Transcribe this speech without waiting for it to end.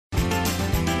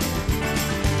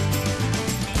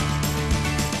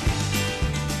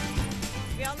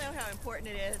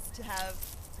it is to have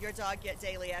your dog get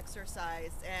daily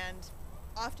exercise, and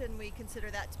often we consider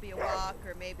that to be a walk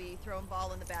or maybe throwing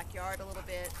ball in the backyard a little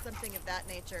bit, something of that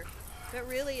nature. But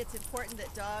really it's important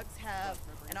that dogs have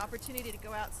an opportunity to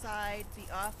go outside, be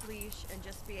off leash, and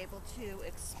just be able to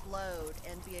explode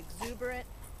and be exuberant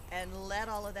and let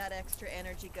all of that extra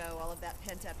energy go, all of that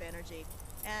pent up energy.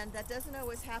 And that doesn't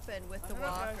always happen with the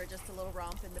walk or just a little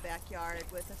romp in the backyard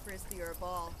with a frisbee or a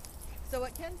ball. So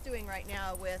what Ken's doing right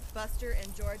now with Buster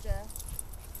and Georgia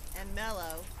and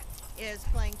Mellow is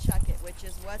playing Chuck It, which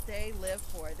is what they live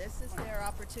for. This is their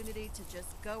opportunity to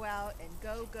just go out and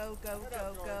go,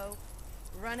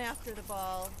 run after the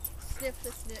ball, sniff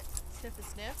the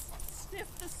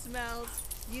smells,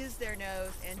 use their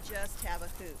nose, and just have a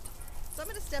hoot. So I'm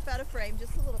going to step out of frame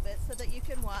just a little bit so that you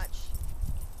can watch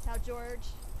how George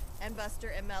and Buster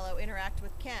and Mellow interact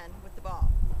with Ken with the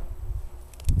ball.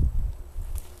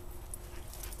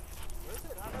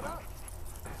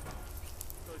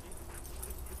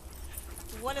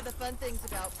 One of the fun things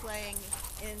about playing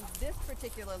in this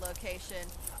particular location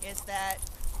is that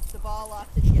the ball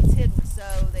often gets hidden, so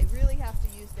they really have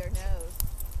to use their nose.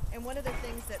 And one of the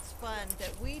things that's fun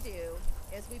that we do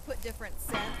is we put different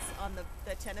scents on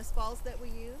the tennis balls that we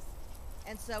use.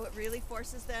 And so it really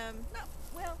forces them, not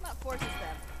forces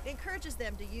them, it encourages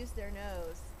them to use their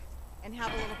nose and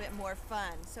have a little bit more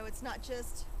fun. So it's not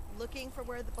just looking for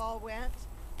where the ball went,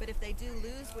 but if they do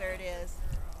lose where it is,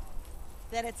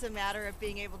 then it's a matter of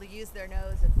being able to use their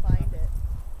nose and find it.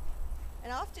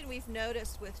 And often we've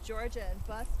noticed with Georgia and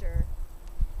Buster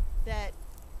that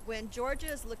when Georgia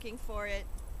is looking for it,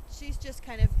 she's just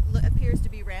kind of appears to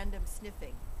be random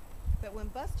sniffing. But when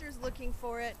Buster's looking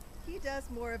for it, he does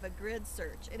more of a grid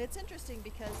search. And it's interesting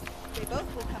because they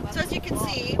both will come up. So as you can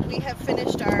see, we have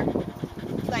finished our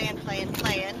playing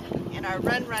in our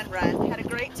run. Had a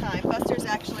great time. Buster's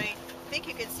actually, I think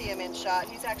you can see him in shot.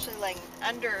 He's actually laying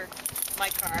under my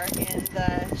car in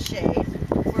the shade.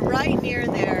 We're right near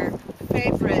their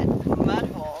favorite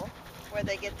mud hole where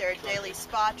they get their daily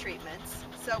spa treatments.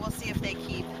 So we'll see if they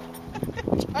keep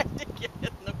trying to get in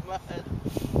the mud.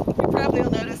 You probably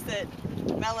will notice that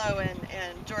Mellow and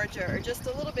Georgia are just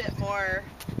a little bit more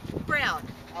brown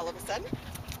all of a sudden.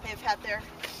 They've had their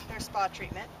spa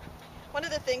treatment. One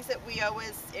of the things that we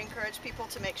always encourage people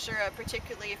to make sure of,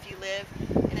 particularly if you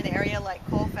live in an area like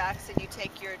Colfax and you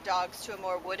take your dogs to a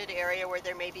more wooded area where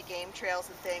there may be game trails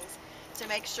and things, to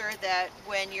make sure that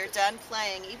when you're done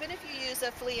playing, even if you use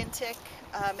a flea and tick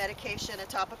medication, a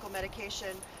topical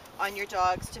medication on your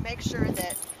dogs, to make sure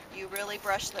that you really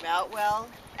brush them out well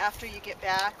after you get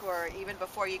back or even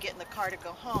before you get in the car to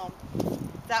go home.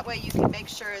 That way you can make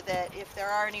sure that if there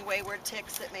are any wayward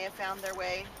ticks that may have found their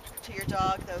way to your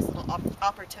dog, those little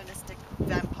opportunistic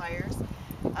vampires,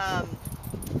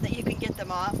 that you can get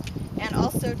them off. And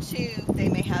also too, they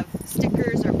may have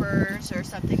stickers or burrs or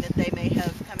something that they may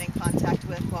have come in contact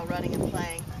with while running and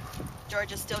playing.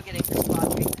 Georgia's still getting her spa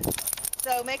treatment.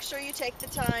 So make sure you take the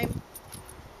time,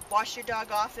 wash your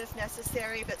dog off if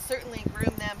necessary, but certainly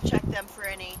groom them, check them for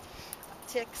any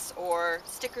ticks or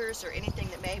stickers or anything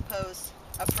that may pose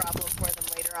a problem for them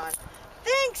later on.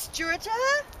 Thanks, Georgia!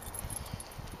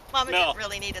 Mama didn't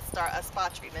really need a spa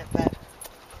treatment, but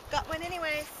got one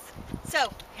anyways. So,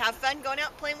 have fun going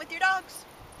out playing with your dogs.